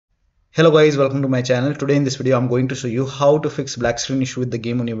Hello guys, welcome to my channel. Today in this video I'm going to show you how to fix black screen issue with the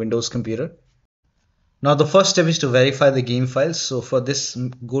game on your Windows computer. Now the first step is to verify the game files. So for this,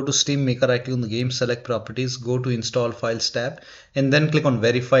 go to Steam, make a right click on the game, select properties, go to install files tab and then click on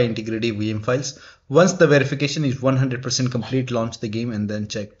verify integrity VM files. Once the verification is 100% complete, launch the game and then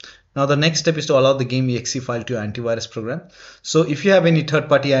check. Now the next step is to allow the game exe file to your antivirus program. So if you have any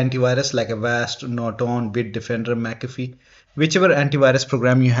third-party antivirus like Avast, Norton, Bitdefender, McAfee, whichever antivirus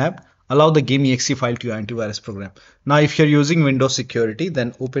program you have, allow the game exe file to your antivirus program. Now if you're using Windows Security,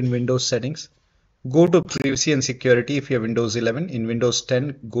 then open Windows settings. Go to privacy and security if you have Windows 11. In Windows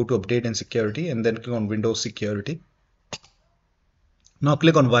 10, go to update and security and then click on Windows security. Now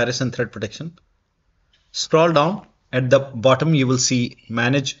click on virus and threat protection. Scroll down. At the bottom, you will see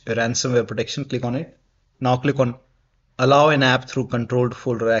manage ransomware protection. Click on it. Now click on allow an app through controlled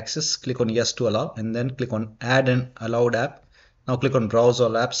folder access. Click on yes to allow and then click on add an allowed app. Now click on browse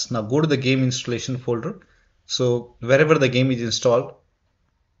all apps. Now go to the game installation folder. So wherever the game is installed,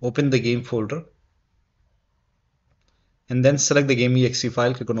 open the game folder and then select the game exe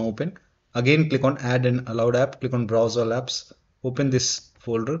file. Click on open. Again click on add an allowed app. Click on browse all apps. Open this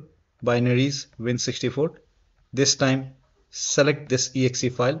folder, binaries win64. This time select this exe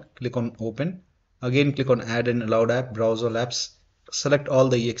file. Click on open. Again click on add an allowed app, browse all apps. Select all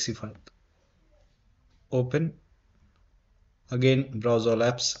the exe file. Open. Again browse all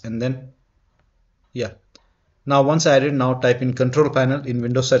apps and then now once added, now type in control panel in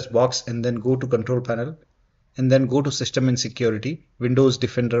Windows search box and then go to control panel and then go to system and security, Windows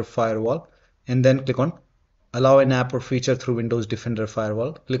Defender Firewall and then click on allow an app or feature through Windows Defender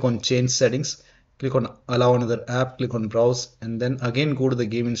Firewall. Click on change settings, click on allow another app, click on browse and then again go to the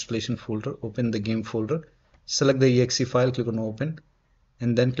game installation folder, open the game folder, select the exe file, click on open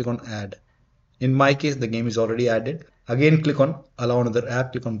and then click on add. In my case the game is already added. Again click on allow another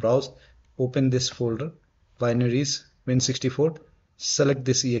app, click on browse, open this folder, binaries win64, select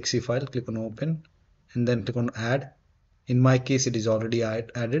this exe file, click on open and then click on add. In my case it is already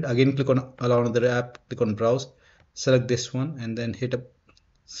added. Again click on allow another app, click on browse, select this one and then hit up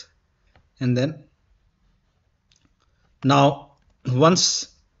and then now once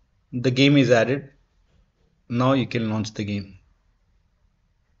the game is added, now you can launch the game.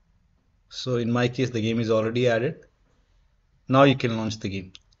 So in my case the game is already added. Now you can launch the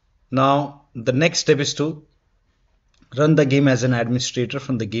game. Now the next step is to run the game as an administrator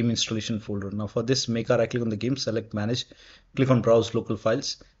from the game installation folder. Now for this, make a right click on the game, select manage, click on browse local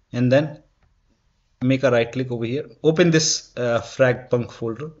files and then make a right click over here, open this FragPunk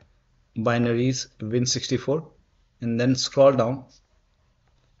folder, binaries win64 and then scroll down.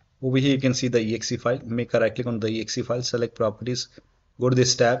 Over here you can see the exe file, make a right click on the exe file, select properties, go to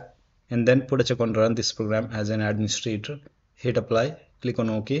this tab and then put a check on run this program as an administrator, hit apply, click on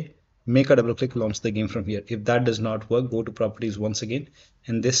OK. Make a double click, launch the game from here. If that does not work, go to properties once again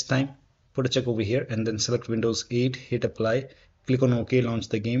and this time put a check over here and then select Windows 8, hit apply, click on OK, launch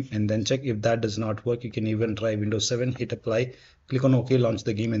the game and then check. If that does not work, you can even try Windows 7, hit apply, click on OK, launch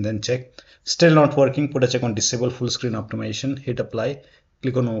the game and then check. Still not working, put a check on disable full screen optimization, hit apply,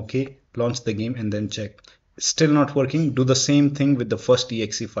 click on OK, launch the game and then check. Still not working, do the same thing with the first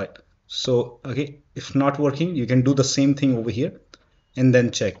exe file. So okay, if not working, you can do the same thing over here and then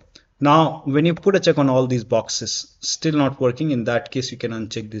check. Now, when you put a check on all these boxes, still not working, in that case, you can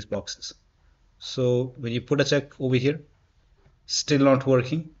uncheck these boxes. So when you put a check over here, still not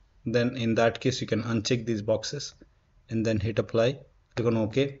working, then in that case, you can uncheck these boxes and then hit apply, click on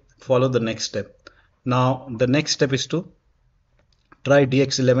OK, follow the next step. Now, the next step is to try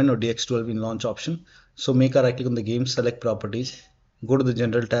DX11 or DX12 in launch option. So make a right click on the game, select properties, go to the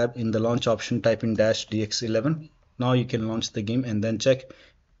general tab, in the launch option, type in -DX11. Now you can launch the game and then check.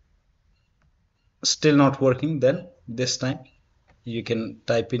 Still not working, then this time you can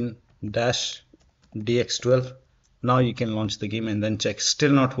type in -DX12. Now you can launch the game and then check.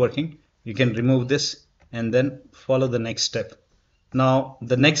 Still not working, you can remove this and then follow the next step. Now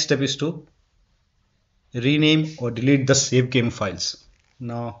the next step is to rename or delete the save game files.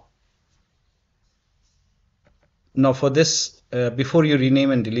 Now for this, before you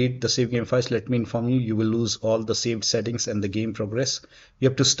rename and delete the save game files, let me inform you, you will lose all the saved settings and the game progress. You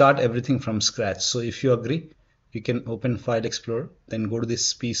have to start everything from scratch. So if you agree, you can open File Explorer, then go to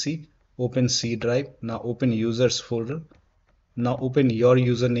this PC, open C drive, now open users folder, now open your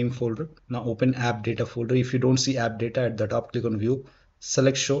username folder, now open app data folder. If you don't see app data at the top, click on view,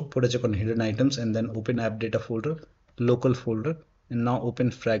 select show, put a check on hidden items and then open app data folder, local folder and now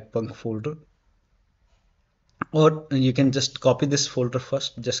open FragPunk folder. Or you can just copy this folder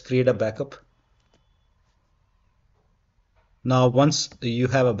first, just create a backup Now once you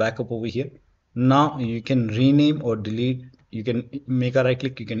have a backup over here, now you can rename or delete. You can make a right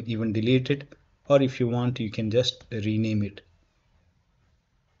click, you can even delete it, or if you want you can just rename it.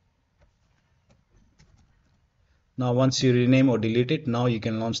 Now once you rename or delete it, now you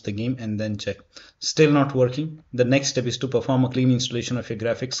can launch the game and then check. Still not working. The next step is to perform a clean installation of your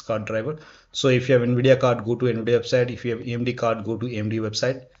graphics card driver. So if you have NVIDIA card, go to NVIDIA website. If you have AMD card, go to AMD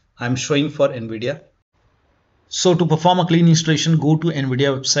website. I'm showing for NVIDIA. So to perform a clean installation, go to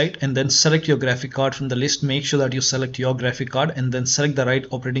NVIDIA website and then select your graphic card from the list. Make sure that you select your graphic card and then select the right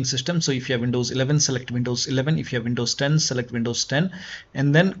operating system. So if you have Windows 11, select Windows 11. If you have Windows 10, select Windows 10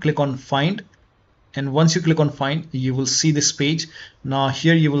 and then click on Find. And once you click on Find, you will see this page. Now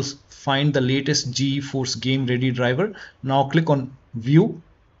here you will find the latest GeForce Game Ready driver. Now click on View,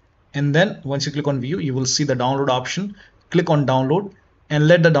 and then once you click on View, you will see the download option. Click on Download and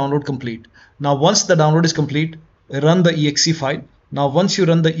let the download complete. Now once the download is complete, run the exe file. Now once you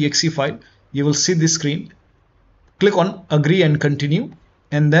run the exe file, you will see this screen. Click on Agree and Continue,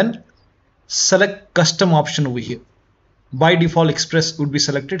 and then select Custom option over here. By default Express would be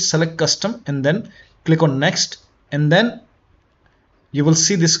selected. Select Custom and then click on Next, and then you will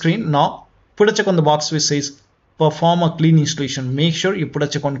see this screen. Now put a check on the box which says perform a clean installation. Make sure you put a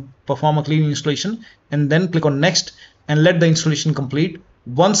check on perform a clean installation and then click on Next and let the installation complete.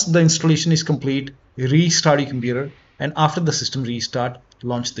 Once the installation is complete, restart your computer, and after the system restart,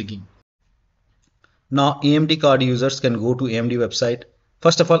 launch the game. Now AMD card users can go to AMD website.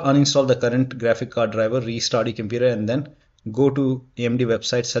 First of all, uninstall the current graphic card driver, restart your computer, and then go to AMD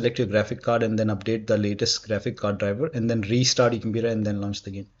website, select your graphic card, and then update the latest graphic card driver, and then restart your computer and then launch the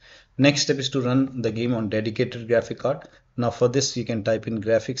game. Next step is to run the game on dedicated graphic card. Now for this, you can type in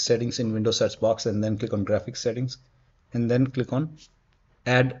graphics settings in Windows search box and then click on graphics settings, and then click on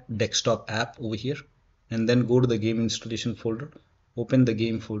add desktop app over here, and then go to the game installation folder. Open the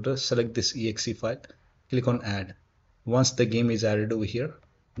game folder, select this exe file, click on add. Once the game is added over here,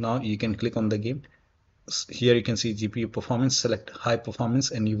 now you can click on the game. Here you can see GPU performance, select high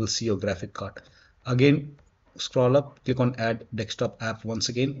performance, and you will see your graphic card. Again, scroll up, click on add desktop app. Once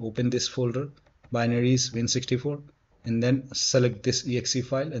again, open this folder, binaries win64, and then select this exe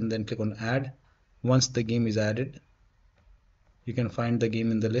file and then click on add. Once the game is added, you can find the game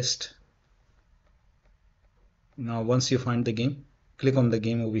in the list. Now once you find the game, click on the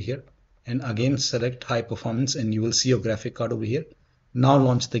game over here and again select high performance, and you will see your graphic card over here. Now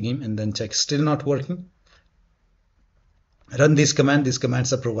launch the game and then check. Still not working. Run this command. These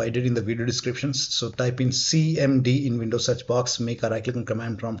commands are provided in the video descriptions. So type in cmd in Windows search box, make a right click on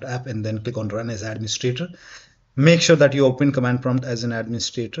command prompt app, and then click on run as administrator. Make sure that you open command prompt as an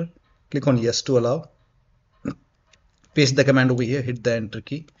administrator. Click on yes to allow. Paste the command over here, hit the enter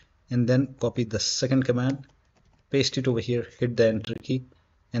key, and then copy the second command, paste it over here, hit the enter key,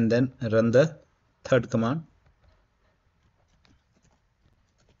 and then run the third command.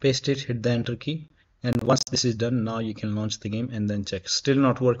 Paste it, hit the enter key, and once this is done, now you can launch the game and then check. Still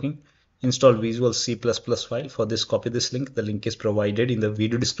not working. Install Visual C++ file. For this, copy this link. The link is provided in the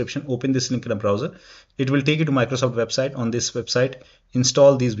video description. Open this link in a browser. It will take you to Microsoft website. On this website,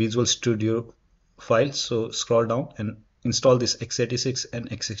 install these Visual Studio files. So scroll down and install this x86 and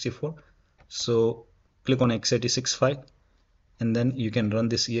x64. So click on x86 file, and then you can run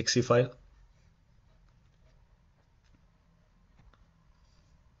this exe file.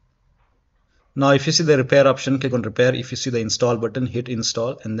 Now if you see the repair option, click on repair. If you see the install button, hit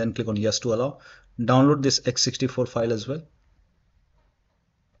install and then click on yes to allow. Download this x64 file as well.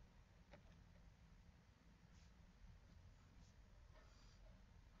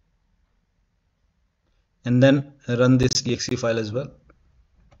 And then run this exe file as well.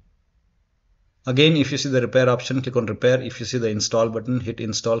 Again, if you see the repair option, click on repair. If you see the install button, hit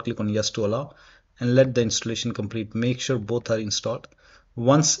install, click on yes to allow, and let the installation complete. Make sure both are installed.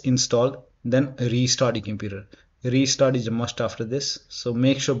 Once installed, then restart your computer. Restart is a must after this. So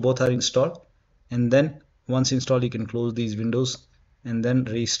make sure both are installed, and then once installed, you can close these windows and then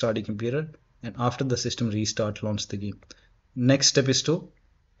restart your computer. And after the system restart, launch the game. Next step is to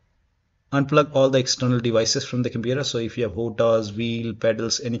unplug all the external devices from the computer. So if you have hotas, wheel,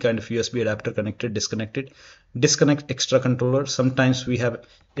 pedals, any kind of USB adapter connected, disconnect it. Disconnect extra controller. Sometimes we have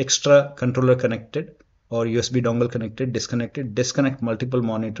extra controller connected or USB dongle connected, disconnect it. Disconnect multiple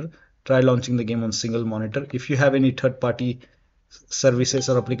monitor. Try launching the game on single monitor. If you have any third-party services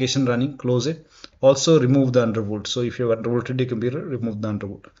or application running, close it. Also remove the undervolt. So if you have undervolted your computer, remove the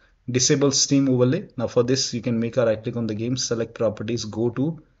undervolt. Disable Steam overlay. Now for this, you can make a right click on the game, select properties, go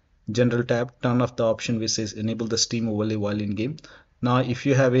to general tab, turn off the option which says enable the Steam overlay while in game. Now if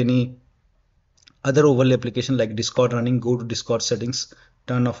you have any other overlay application like Discord running, go to Discord settings,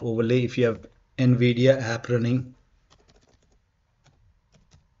 turn off overlay. If you have NVIDIA app running,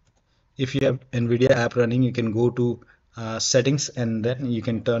 you can go to settings and then you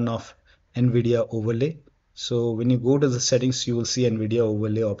can turn off NVIDIA overlay. So when you go to the settings, you will see NVIDIA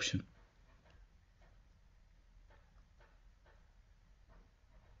overlay option.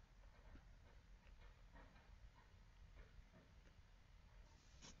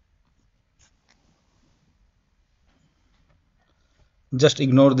 Just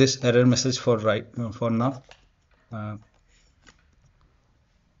ignore this error message for now. Uh,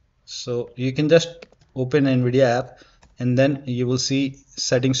 so you can just open NVIDIA app and then you will see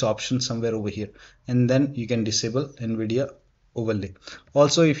settings option somewhere over here, and then you can disable NVIDIA overlay.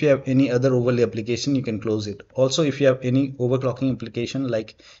 Also, if you have any other overlay application, you can close it. Also, if you have any overclocking application,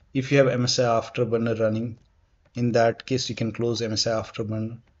 like if you have MSI Afterburner running, in that case you can close MSI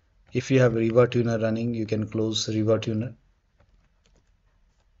Afterburner. If you have RivaTuner running, you can close RivaTuner.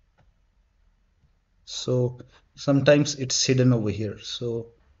 So sometimes it's hidden over here, so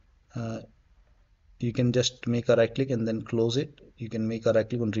you can just make a right click and then close it. You can make a right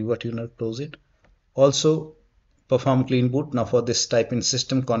click on RivaTuner, close it. Also perform clean boot. Now for this, type in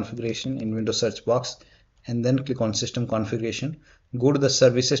system configuration in Windows search box and then click on system configuration. Go to the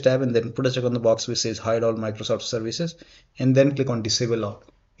services tab and then put a check on the box which says hide all Microsoft services and then click on disable all.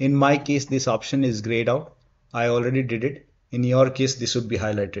 In my case, this option is grayed out. I already did it. In your case, this would be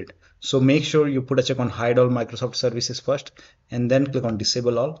highlighted. So make sure you put a check on hide all Microsoft services first and then click on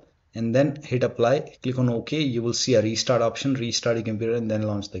disable all and then hit apply. Click on OK. You will see a restart option, restart your computer and then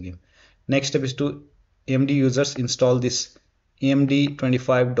launch the game. Next step is to AMD users install this AMD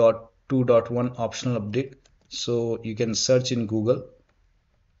 25.2.1 optional update. So you can search in Google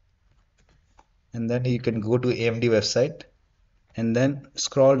and then you can go to AMD website and then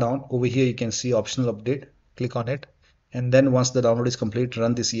scroll down. Over here you can see optional update, click on it, and then once the download is complete,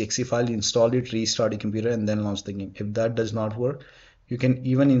 run this exe file, install it, restart your computer and then launch the game. If that does not work, you can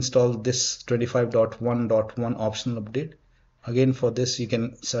even install this 25.1.1 optional update. Again, for this you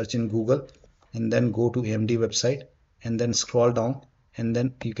can search in Google and then go to AMD website and then scroll down and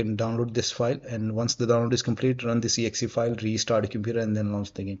then you can download this file, and once the download is complete, run this exe file, restart your computer and then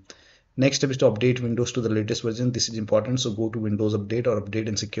launch the game. Next step is to update Windows to the latest version. This is important, so go to Windows Update or Update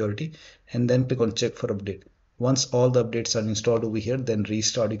and Security and then click on check for update. Once all the updates are installed over here, then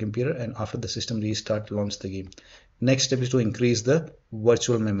restart your computer, and after the system restart, launch the game. Next step is to increase the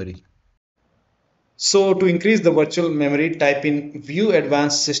virtual memory. So to increase the virtual memory, type in View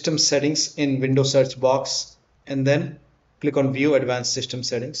Advanced System Settings in Windows search box and then click on View Advanced System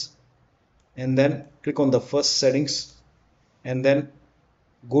Settings and then click on the first settings and then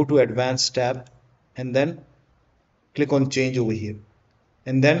go to Advanced tab and then click on Change over here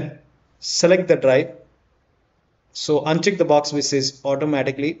and then select the drive. So uncheck the box which says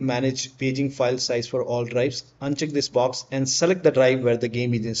automatically manage paging file size for all drives. Uncheck this box and select the drive where the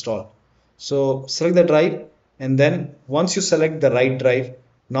game is installed. So select the drive and then once you select the right drive,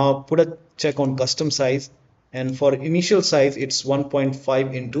 now put a check on custom size, and for initial size it's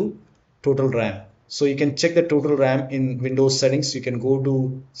 1.5 into total RAM. So you can check the total RAM in Windows settings. You can go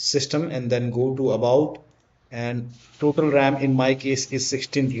to system and then go to about, and total RAM in my case is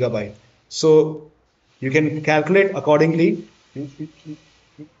 16 gigabyte. So you can calculate accordingly.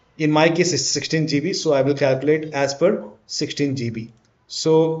 In my case it's 16 GB, so I will calculate as per 16 GB.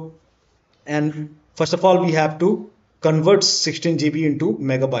 So, and first of all we have to convert 16 GB into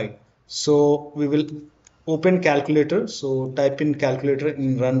megabyte. So we will open calculator. So type in calculator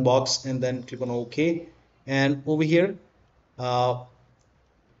in run box and then click on OK, and over here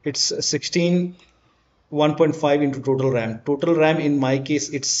it's 1.5 into total RAM. Total RAM in my case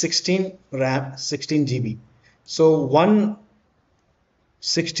it's 16 RAM, 16 GB. So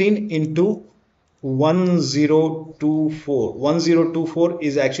 16 into 1024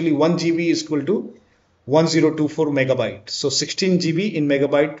 is actually 1 GB is equal to 1024 megabyte. So 16 GB in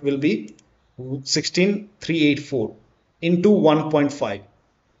megabyte will be 16384 into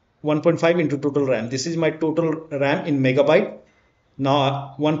 1.5 into total RAM. This is my total RAM in megabyte.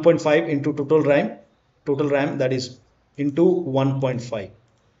 Now 1.5 into total RAM that is into 1.5.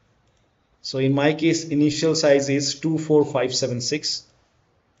 So in my case initial size is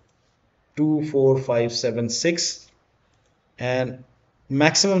 24576 and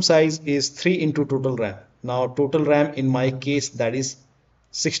maximum size is 3 into total RAM. Now total RAM in my case that is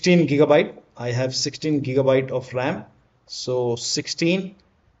 16 gigabyte. I have 16 gigabyte of RAM. So 16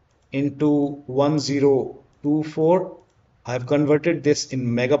 into 1024, I have converted this in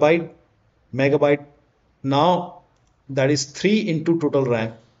megabyte. Now that is 3 into total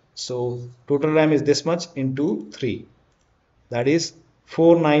RAM. So total RAM is this much into 3. That is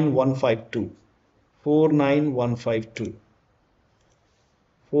 49152. 49152.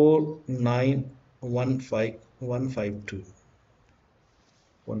 4915152.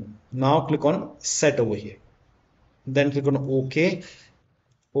 Now click on set over here. Then click on OK.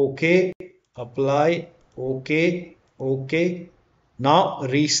 OK. Apply. OK. OK. Now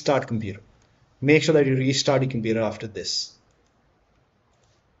restart computer. Make sure that you restart your computer after this.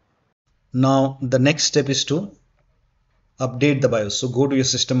 Now the next step is to update the BIOS. So go to your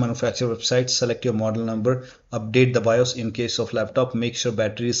system manufacturer website, select your model number, update the BIOS. In case of laptop, make sure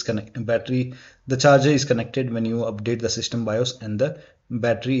the charger is connected when you update the system BIOS and the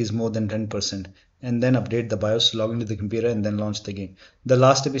battery is more than 10%. And then update the BIOS, log into the computer and then launch the game. The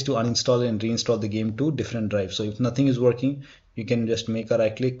last step is to uninstall and reinstall the game to different drives. So if nothing is working, you can just make a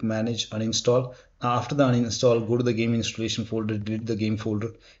right click, manage, uninstall. Now after the uninstall, go to the game installation folder, delete the game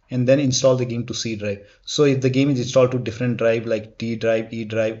folder, and then install the game to C drive. So if the game is installed to different drive like D drive, E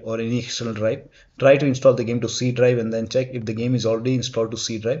drive, or any external drive, try to install the game to C drive and then check. If the game is already installed to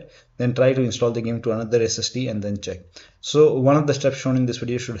C drive, then try to install the game to another SSD and then check. So one of the steps shown in this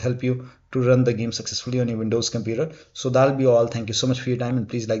video should help you to run the game successfully on your Windows computer. So that'll be all. Thank you so much for your time, and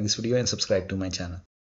please like this video and subscribe to my channel.